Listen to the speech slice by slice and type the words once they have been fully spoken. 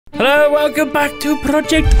Hello, welcome back to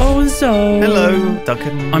Project Ozone. Hello,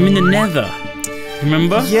 Duncan. I'm in the Nether.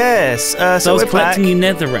 Remember? Yes. So I was collecting you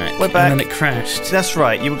netherrack, We're back. and then it crashed. That's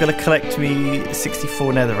right. You were going to collect me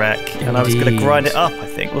 64 netherrack, and I was going to grind it up, I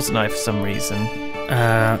think, wasn't I, for some reason?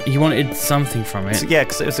 You wanted something from it. So, yeah,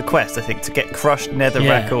 because it was a quest, I think, to get crushed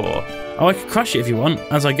netherrack ore. Oh, I could crush it if you want,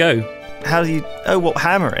 as I go. How do you... Oh, what,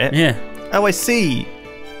 hammer it? Yeah. Oh, I see.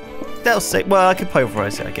 That'll say... Well, I could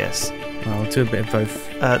pulverize it, I guess. Well, I'll do a bit of both.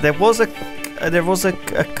 There was a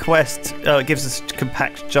quest. Oh, it gives us a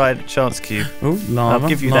compact giant chance cube. Oh, lava. I'll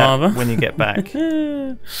give you that when you get back.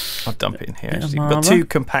 I'll dump it in here. Actually, got 2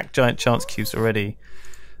 compact giant chance cubes already.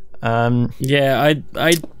 Yeah,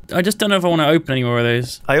 I just don't know if I want to open any more of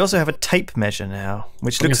those. I also have a tape measure now,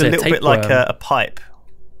 which looks a little bit like a pipe,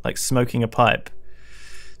 like smoking a pipe.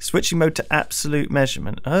 Switching mode to absolute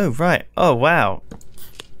measurement. Oh right. Oh wow.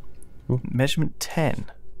 Ooh. Measurement 10.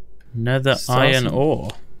 Nether iron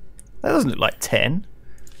ore. That doesn't look like 10.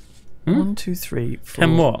 1, 2, 3, 4.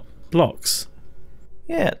 10 what? Blocks?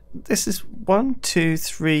 Yeah, this is 1, 2,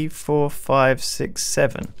 3, 4, 5, 6,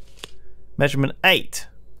 7. Measurement 8.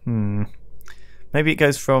 Maybe it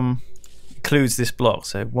goes from... includes this block.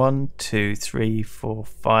 So 1, 2, 3, 4,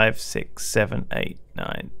 5, 6, 7, 8,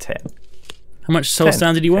 9, 10. How much soul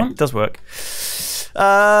sand did you want? It does work.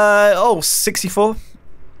 64.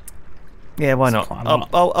 Yeah, why not?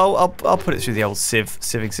 I'll put it through the old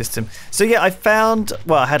sieving system. So yeah, I found.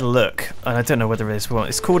 Well, I had a look, and I don't know whether it's one.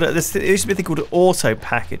 It's called. It used to be a thing called an auto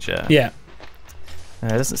packager. Yeah. It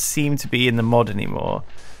doesn't seem to be in the mod anymore.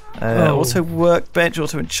 Auto workbench,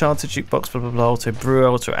 auto enchanter jukebox, blah blah blah. Auto brewer,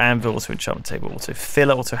 auto anvil, auto enchantment table, auto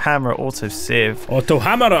filler, auto hammer, auto sieve, auto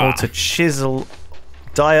hammerer, auto chisel,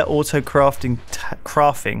 dyer, auto crafting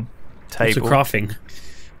table. Auto crafting.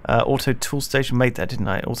 Auto tool station, made that, didn't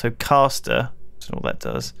I? Auto caster, that's all that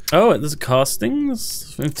does. Oh, there's a casting.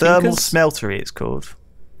 Thermal smeltery, it's called.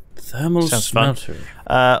 Thermal smeltery.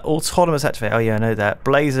 Autonomous activate. Oh yeah, I know that.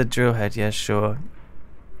 Blazer drill head. Yeah, sure.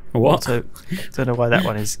 What? Auto, don't know why that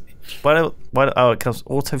one is. Oh, it comes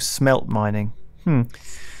auto smelt mining.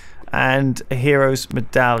 And a hero's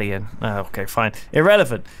medallion. Oh, okay, fine.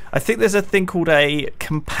 Irrelevant. I think there's a thing called a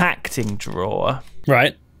compacting drawer.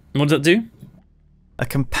 Right. What does that do? A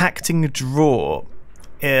compacting drawer.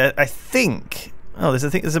 I think. Oh,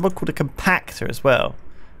 there's a mod called a compactor as well,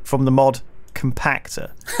 from the mod compactor.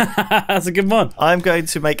 That's a good mod. I'm going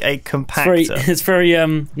to make a compactor. It's very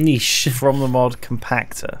niche. From the mod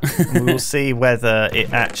compactor. And we will see whether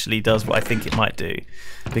it actually does what I think it might do,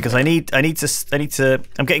 because I need to.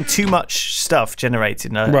 I'm getting too much stuff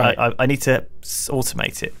generated. And I need to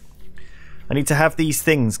automate it. I need to have these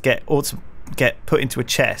things get put into a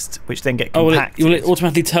chest, which then get compacted. Will it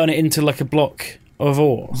automatically turn it into like a block of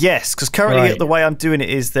ore? Yes, because currently the way I'm doing it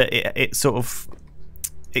is that it sort of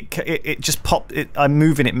it just I'm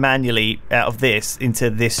moving it manually out of this into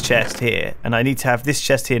this chest here, and I need to have this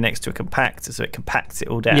chest here next to a compactor so it compacts it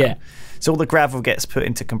all down. Yeah. So all the gravel gets put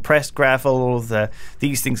into compressed gravel, all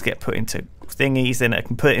these things get put into thingies, then I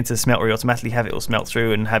can put it into the smeltery, automatically have it all smelt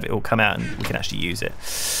through and have it all come out, and we can actually use it.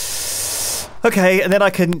 Okay, and then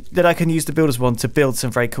I can use the builder's wand to build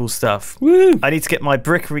some very cool stuff. Woo! I need to get my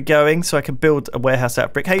brickery going so I can build a warehouse out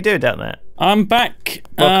of brick. How you doing down there? I'm back.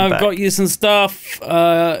 I've got you some stuff.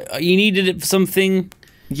 You needed it for something.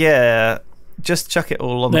 Yeah, just chuck it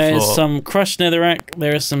all on the floor. There's some crushed netherrack.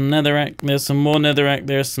 There is some netherrack. There's some more netherrack.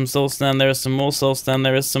 There's some soul sand. There is some more soul sand.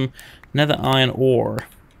 There is some nether iron ore.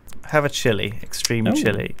 Have a chili, extreme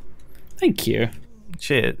chili. Thank you.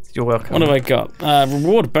 Cheers, you're welcome. What have I got?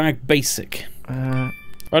 Reward bag basic.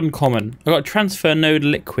 Uncommon. I got transfer node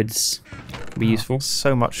liquids. Be useful.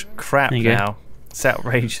 So much crap now. It's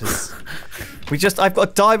outrageous. I've got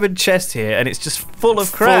a diamond chest here, and it's just full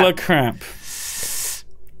of crap. Full of crap.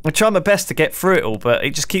 I try my best to get through it all, but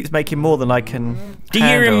it just keeps making more than I can handle.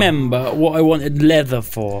 You remember what I wanted leather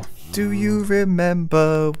for? Do you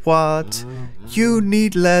remember what you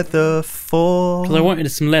need leather for? Because I wanted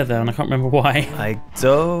some leather and I can't remember why. I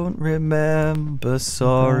don't remember,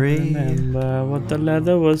 sorry. I don't remember what the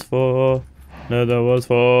leather was for. Leather was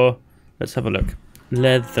for... Let's have a look.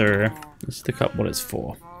 Leather. Let's look up what it's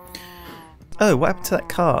for. Oh, what happened to that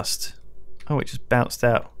cast? Oh, it just bounced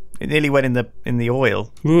out. It nearly went in the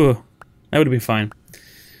oil. Ooh, that would have been fine.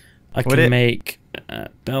 I can make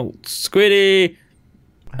belt squiddy.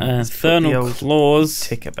 Thermal claws.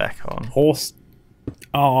 Ticker back on. Horse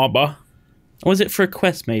arbor. Or was it for a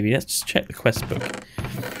quest maybe? Let's just check the quest book.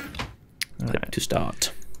 Right. To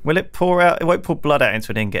start. Will it pour out? It won't pour blood out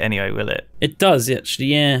into an ingot anyway, will it? It does actually,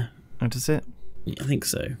 yeah. Oh, does it? Yeah, I think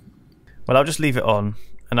so. Well, I'll just leave it on,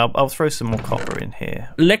 and I'll throw some more copper in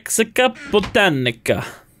here. Lexica Botanica.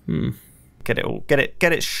 Get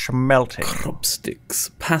it smelting. Crop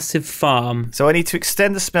sticks. Passive farm. So I need to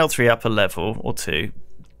extend the smeltery up a level or two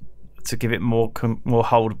to give it more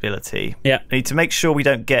holdability. Yeah. I need to make sure we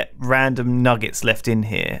don't get random nuggets left in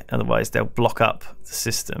here, otherwise they'll block up the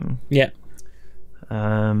system. Yeah.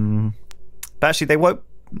 But actually, they won't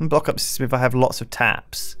block up the system if I have lots of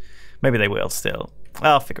taps. Maybe they will still.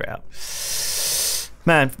 I'll figure it out.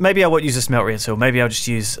 Man, maybe I won't use a smeltery at all. Maybe I'll just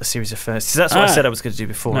use a series of furnaces. That's what I said I was going to do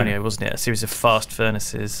before, anyway, wasn't it? A series of fast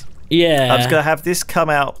furnaces. Yeah. I was going to have this come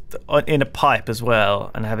out in a pipe as well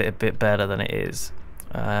and have it a bit better than it is.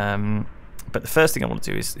 But the first thing I want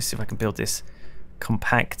to do is see if I can build this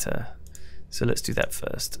compactor. So let's do that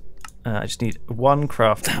first. I just need one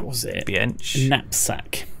craft. That was it. Bench.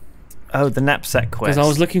 Knapsack. Oh, the knapsack quest. Because I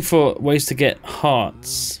was looking for ways to get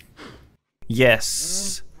hearts.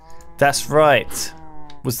 Yes, that's right.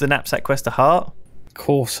 Was the knapsack quest a heart?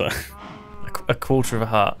 Quarter. A quarter of a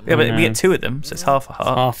heart. Yeah, but we get 2 of them, so it's half a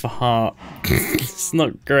heart. Half a heart. It's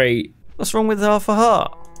not great. What's wrong with half a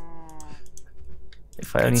heart?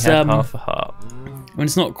 If I only had half a heart. When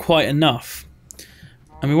it's not quite enough.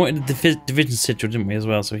 And we wanted the division sigil, didn't we, as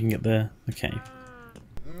well, so we can get the... Okay.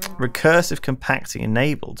 Recursive compacting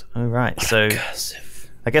enabled. Oh, right. So Recursive.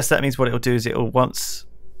 I guess that means what it'll do is it'll once...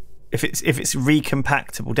 If it's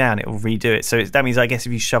recompactable down, it'll redo it. So that means, I guess,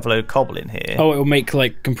 if you shove a load of cobble in here... Oh, it'll make,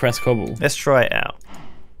 like, compressed cobble. Let's try it out.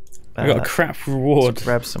 I got a crap reward. Let's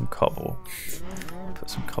grab some cobble. Put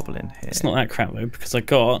some cobble in here. It's not that crap, though, because I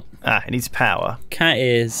got... Ah, it needs power. Cat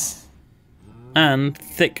ears. And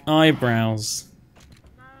thick eyebrows.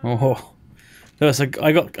 Oh. Lewis, I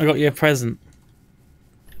got you a present.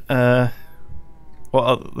 What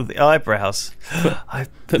are the eyebrows?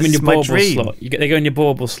 Put them in your bauble slot. They go in your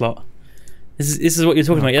bauble slot. This is what you were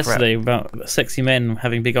talking about yesterday, about sexy men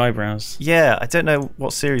having big eyebrows. Yeah, I don't know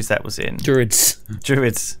what series that was in. Druids.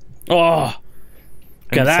 Druids. Oh,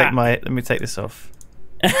 let me take this off.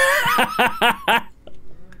 It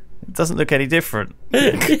doesn't look any different.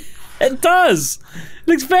 It does. It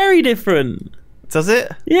looks very different. Does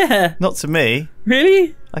it? Yeah. Not to me.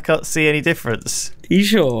 Really? I can't see any difference. Are you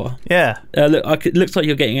sure? Yeah. Look, it looks like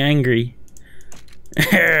you're getting angry.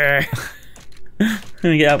 Let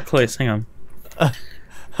me get up close. Hang on.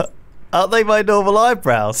 Aren't they my normal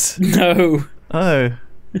eyebrows? No. Oh.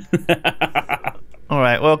 All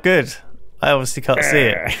right. Well, good. I obviously can't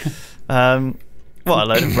see it. What a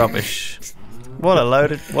load of rubbish. What a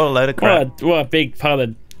load of crap. What a big pile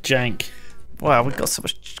of jank. Wow, we've got so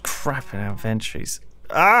much crap in our inventories.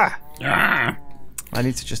 Ah! I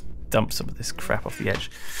need to just dump some of this crap off the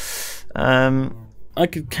edge. I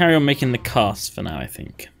could carry on making the cast for now, I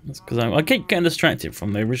think. That's because I keep getting distracted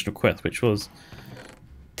from the original quest, which was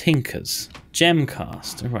Tinker's gem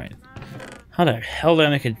cast. Right. How the hell do I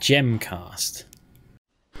make a gem cast?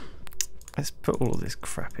 Let's put all of this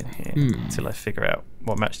crap in here until I figure out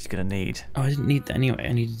what I'm actually going to need. Oh, I didn't need that anyway.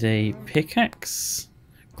 I needed a pickaxe.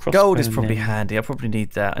 Gold is probably handy. I probably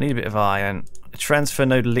need that. I need a bit of iron. Transfer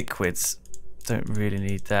node liquids. Don't really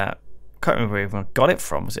need that. Can't remember where everyone got it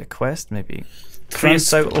from. Was it a quest? Maybe.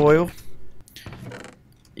 Creosote oil.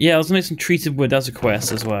 Yeah, I was making some treated wood as a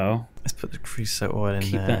quest as well. Let's put the creosote oil in there.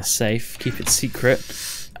 Keep that safe. Keep it secret.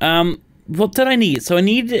 What did I need? So I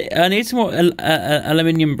need some more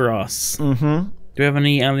aluminium brass. Mm-hmm. Do we have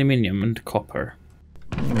any aluminium and copper?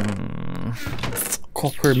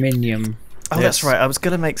 Copper-minium. Oh, yes. That's right. I was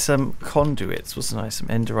going to make some conduits, wasn't I?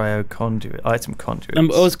 Some Ender.io item conduits.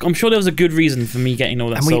 I'm sure there was a good reason for me getting all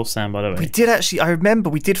that soul sand, by the way. We did actually. I remember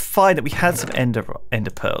we did find that we had some ender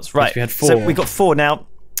pearls. Right. Yes, we had 4. So we got 4 now.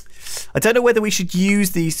 I don't know whether we should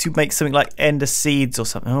use these to make something like ender seeds or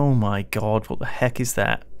something. Oh my god! What the heck is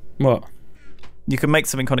that? What? You can make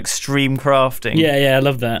something called extreme crafting. Yeah, I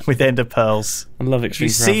love that. With ender pearls. I love extreme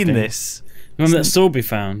crafting. Have you seen this? Remember that sword we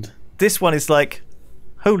found? This one is like,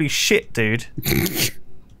 holy shit, dude.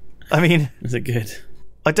 I mean... Is it good?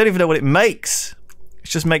 I don't even know what it makes. It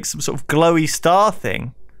just makes some sort of glowy star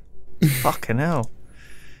thing. Fucking hell.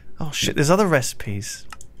 Oh shit, there's other recipes.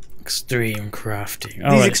 Extreme crafting.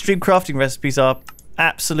 These extreme crafting recipes are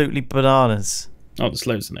absolutely bananas. Oh, there's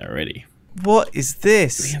loads in there already. What is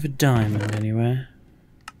this? Do we have a diamond anywhere?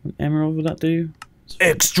 An emerald, would that do?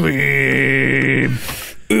 Extreme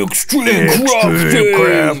crafting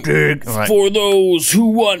for those who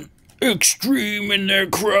want extreme in their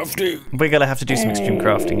crafting. We're gonna have to do some extreme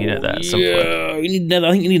crafting, you know that at some point. Yeah,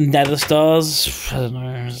 I think you need nether stars. I don't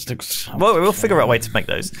know. Well, we'll figure out a way to make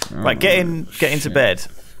those. Right, get into bed.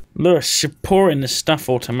 Lewis, you're pouring this stuff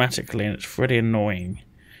automatically and it's really annoying.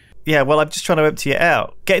 Yeah, well, I'm just trying to empty it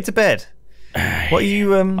out. Get into bed. What are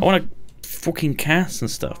you I want to fucking cast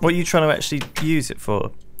and stuff. What are you trying to actually use it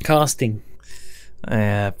for? Casting.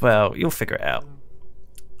 Yeah, well, you'll figure it out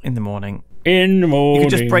in the morning. In the morning. You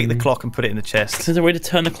can just break the clock and put it in the chest. There's a way to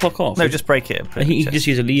turn the clock off. No, just break it. And put I it think in you the can just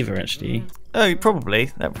use a lever, actually. Oh, probably.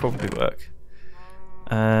 That would probably work.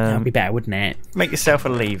 That'd be better, wouldn't it? Make yourself a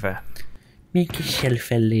lever. Make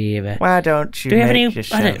yourself a lever. Why don't you Do you have make any?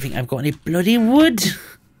 yourself? I don't think I've got any bloody wood.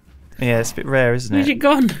 Yeah, it's a bit rare, isn't Where's it? it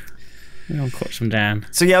gone? I'll cut some down.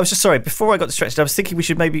 So yeah, I was just sorry. Before I got distracted, I was thinking we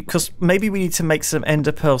should because maybe we need to make some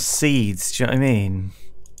ender pearl seeds. Do you know what I mean?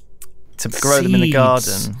 To grow them in the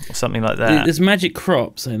garden or something like that. There's magic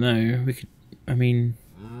crops. I know. We could. I mean,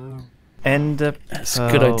 ender. That's a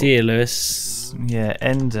good idea, Lewis. Yeah,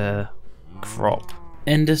 ender crop.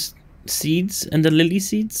 Ender seeds, ender lily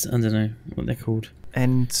seeds. I don't know what they're called.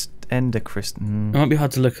 Ender crystal. It might be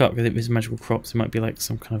hard to look up because it was magical crops. It might be like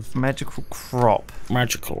some kind of magical crop.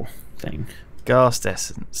 Magical thing. Ghast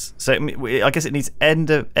essence. So I guess it needs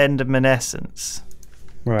enderminescence.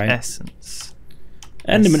 Right. Essence.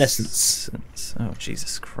 Enderminescence. Oh,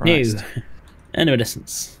 Jesus Christ. No.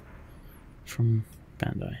 Enderminescence. From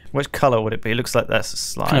Bandai. Which colour would it be? It looks like that's a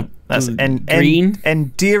slime. Kind of that's green.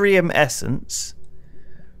 Enderium essence.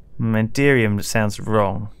 Enderium sounds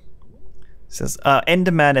wrong. It says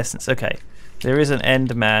Enderman essence. Okay. There is an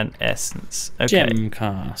Enderman essence. Okay.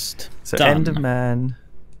 Gemcast. So Done.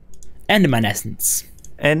 Enderman essence.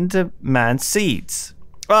 Enderman seeds.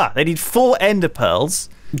 They need 4 ender pearls.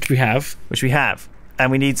 Which we have.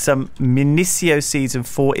 And we need some Minicio seeds and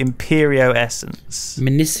 4 Imperio essence.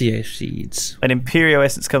 Minicio seeds. And Imperio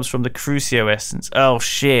essence comes from the Crucio essence. Oh,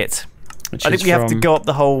 shit. Which I think we have to go up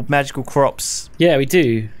the whole magical crops. Yeah, we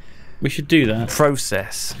do. We should do that.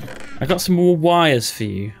 Process. I got some more wires for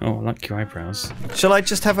you. Oh, I like your eyebrows. Shall I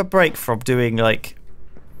just have a break from doing, like,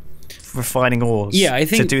 refining ores? Yeah, I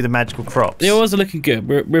think to do the magical crops. The ores are looking good.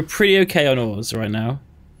 We're pretty okay on ores right now.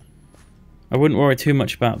 I wouldn't worry too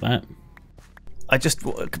much about that.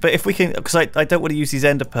 But if we can, because I don't want to use these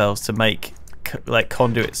ender pearls to make like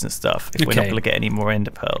conduits and stuff. If we're not going to get any more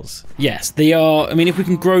ender pearls. Yes, they are. I mean, if we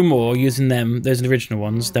can grow more using them, those original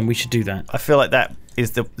ones, then we should do that. I feel like that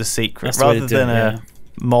is the secret. That's Rather than a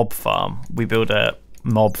mob farm, we build a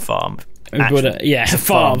mob farm. We build a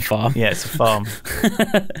farm. Yeah, it's a farm.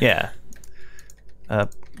 Yeah,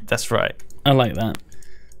 that's right. I like that.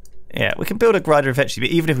 Yeah, we can build a grinder eventually,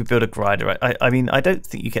 but even if we build a grinder, I mean, I don't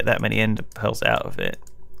think you get that many ender pearls out of it.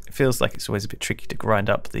 It feels like it's always a bit tricky to grind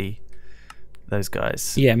up those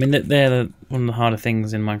guys. Yeah, I mean, they're one of the harder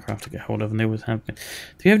things in Minecraft to get hold of, and they always have been.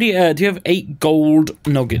 Do you have 8 gold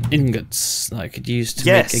ingots that I could use to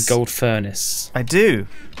make a gold furnace? I do.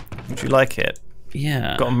 Would you like it?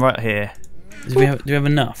 Yeah. Got them right here. Do we have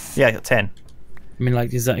enough? Yeah, I got 10. I mean,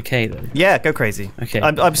 like, is that okay though? Yeah, go crazy. Okay.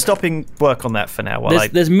 I'm stopping work on that for now.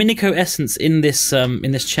 There's Minico essence in this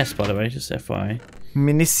chest, by the way, just FYI.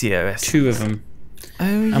 Minicio essence. 2 of them.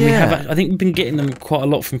 Oh yeah. And I think we've been getting them quite a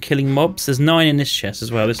lot from killing mobs. There's 9 in this chest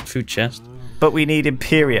as well. This food chest. But we need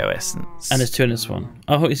Imperio essence. And there's 2 in this one.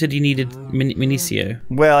 I thought you said you needed Minicio.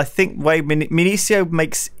 Well, I think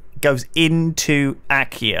Minicio goes into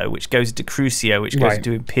Accio, which goes into Crucio, which goes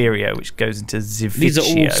into Imperio, which goes into Zivicio. These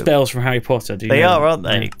are all spells from Harry Potter. They are, aren't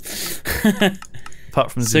they? Yeah.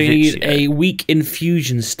 Apart from Zivicio. So you need a weak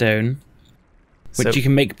infusion stone, which you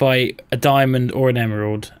can make by a diamond or an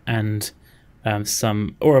emerald, and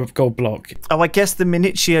or a gold block. Oh, I guess the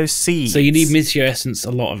Minicio seeds. So you need Minicio essence,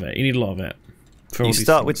 a lot of it. You need a lot of it. You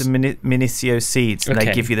start with the Minicio seeds, and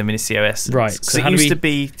they give you the Minicio essence. Right. So it used to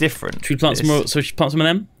be different. Should we plant some more? So should we plant some of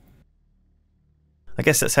them? I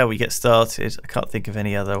guess that's how we get started. I can't think of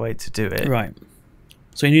any other way to do it. Right.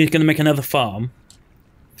 So you're going to make another farm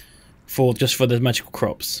just for the magical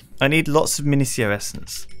crops. I need lots of Minicio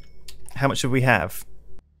essence. How much do we have?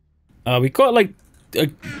 We've got like a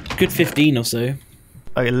good 15 or so.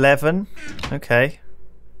 Oh, 11. Okay.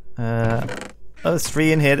 There's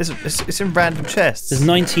 3 in here. It's in random chests. There's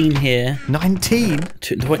 19 here. 19?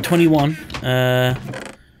 21.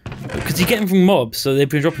 Because you get them from mobs, so they've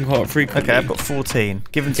been dropping quite frequently. Okay, I've got 14.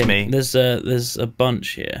 Give them to me. There's a bunch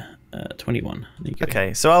here. 21.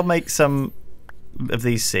 Okay, so I'll make some of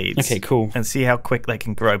these seeds. Okay, cool. And see how quick they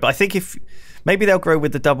can grow. But I think maybe they'll grow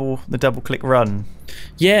with the double click run.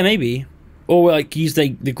 Yeah, maybe. Or like use the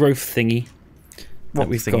growth thingy. What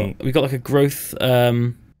thingy? We've got like a growth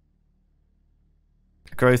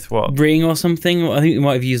growth what? Ring or something. I think we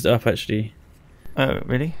might have used it up actually. Oh,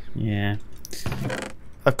 really? Yeah.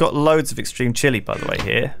 I've got loads of extreme chili, by the way,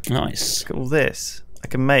 here. Nice. Look at all this. I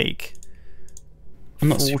can make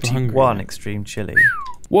 41 extreme chili.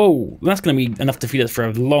 Whoa, that's going to be enough to feed us for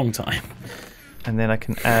a long time. And then I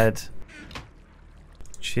can add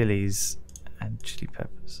chilies and chili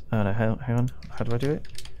peppers. Oh no, hang on. How do I do it?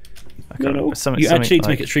 No. You add chili to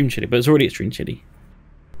make it extreme chili, but it's already extreme chili.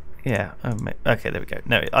 Yeah. Oh, okay, there we go.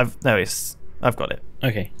 No, I've got it.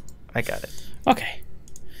 Okay. I got it. Okay.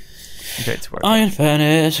 To work. Iron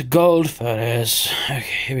furnace, gold furnace. Okay,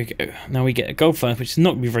 here we go. Now we get a gold furnace, which is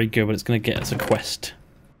not going to be very good, but it's going to get us a quest.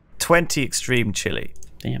 20 extreme chili.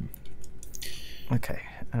 Damn. Okay.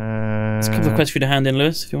 There's a couple of quests for you to hand in,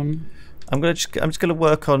 Lewis, if you want. I'm just gonna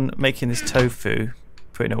work on making this tofu,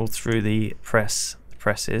 putting it all through the presses.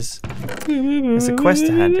 There's a quest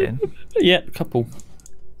to hand in. Yeah, a couple.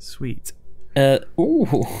 Sweet.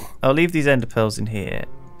 Ooh. I'll leave these ender pearls in here.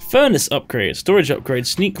 Furnace upgrade, storage upgrade.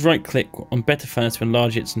 Sneak right click on better furnace to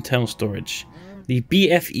enlarge its internal storage. The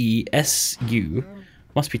BFESU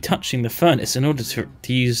must be touching the furnace in order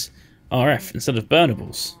to use RF instead of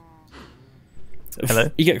burnables.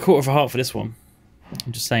 Hello? You get a quarter of a heart for this one.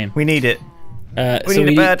 I'm just saying. We need it. We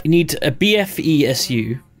need a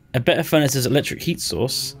BFESU, a better furnace's electric heat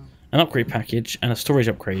source, an upgrade package, and a storage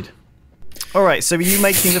upgrade. Alright, so are you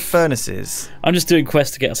making the furnaces? I'm just doing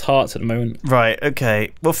quests to get us hearts at the moment. Right,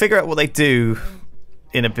 okay. We'll figure out what they do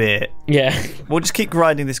in a bit. Yeah. We'll just keep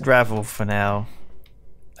grinding this gravel for now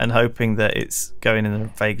and hoping that it's going in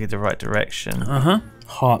vaguely the right direction.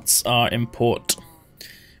 Hearts are import.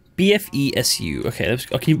 BFESU.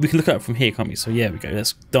 Okay, we can look at it from here, can't we? So yeah, we go.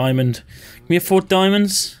 That's diamond. Can we afford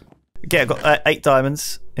diamonds? Yeah, I've got 8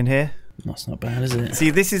 diamonds in here. That's not bad, is it? See,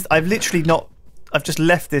 this is... I've just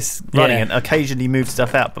left this running and occasionally moved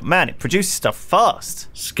stuff out, but man, it produces stuff fast.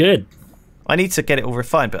 It's good. I need to get it all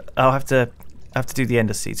refined, but I'll have to do the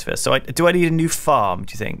ender seeds first. So do I need a new farm,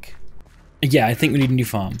 do you think? Yeah, I think we need a new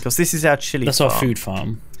farm. Because this is our chili farm. That's our food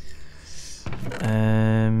farm.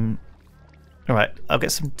 Alright, I'll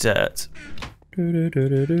get some dirt. I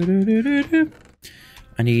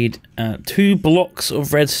need 2 blocks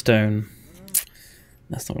of redstone.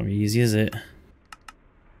 That's not going to be easy, is it?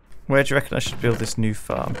 Where do you reckon I should build this new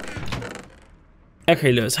farm?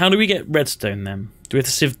 Okay, Lewis, how do we get redstone then? Do we have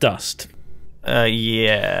to sieve dust?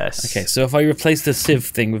 Yes. Okay, so if I replace the sieve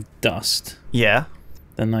thing with dust... Yeah.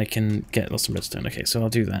 Then I can get lots of redstone. Okay, so I'll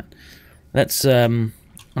do that. Let's, I'll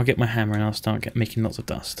get my hammer and I'll start making lots of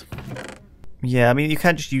dust. Yeah, I mean, you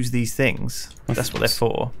can't just use these things. That's what they're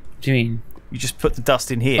for. What do you mean? You just put the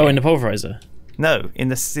dust in here. Oh, in the pulverizer? No, in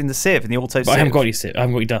the sieve, in the auto sieve. But I haven't got any sieve. I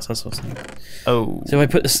haven't got any dust, that's what I'm saying. Oh. So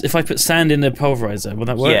if I put sand in the pulverizer, will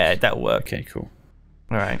that work? Yeah, that'll work. Okay, cool.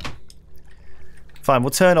 Alright. Fine,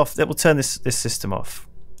 we'll turn this system off.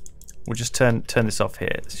 We'll just turn this off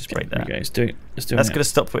here. Let's just break that. Okay, let's do it. That's going to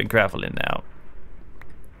stop putting gravel in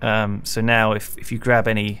now. So now if you grab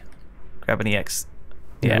any X...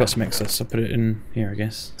 Yeah, I've got some excess. I'll put it in here, I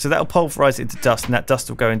guess. So that'll pulverize it into dust, and that dust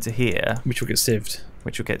will go into here. Which will get sieved.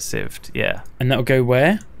 Yeah. And that'll go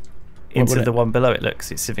where? Into the one below it. Look,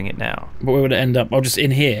 it's sieving it now. But where would it end up? Oh, just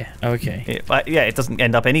in here. Oh, okay. It doesn't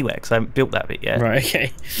end up anywhere because I haven't built that bit yet. Right,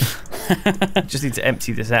 okay. Just need to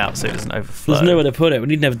empty this out so it doesn't overflow. There's nowhere to put it. We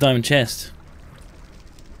need to have a diamond chest.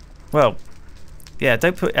 Well, yeah,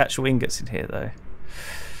 don't put actual ingots in here, though.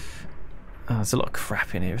 Oh, there's a lot of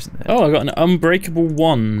crap in here, isn't there? Oh, I got an unbreakable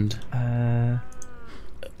wand.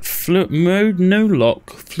 Mode no lock,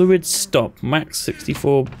 fluid stop, max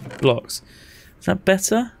 64 blocks. Is that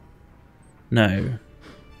better? No.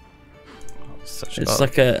 It's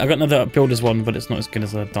like I got another builder's one, but it's not as good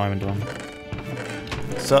as a diamond one.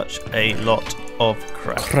 Such a lot of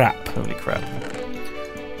crap. Crap. Holy crap.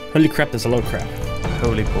 Holy crap, there's a lot of crap.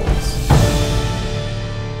 Holy balls.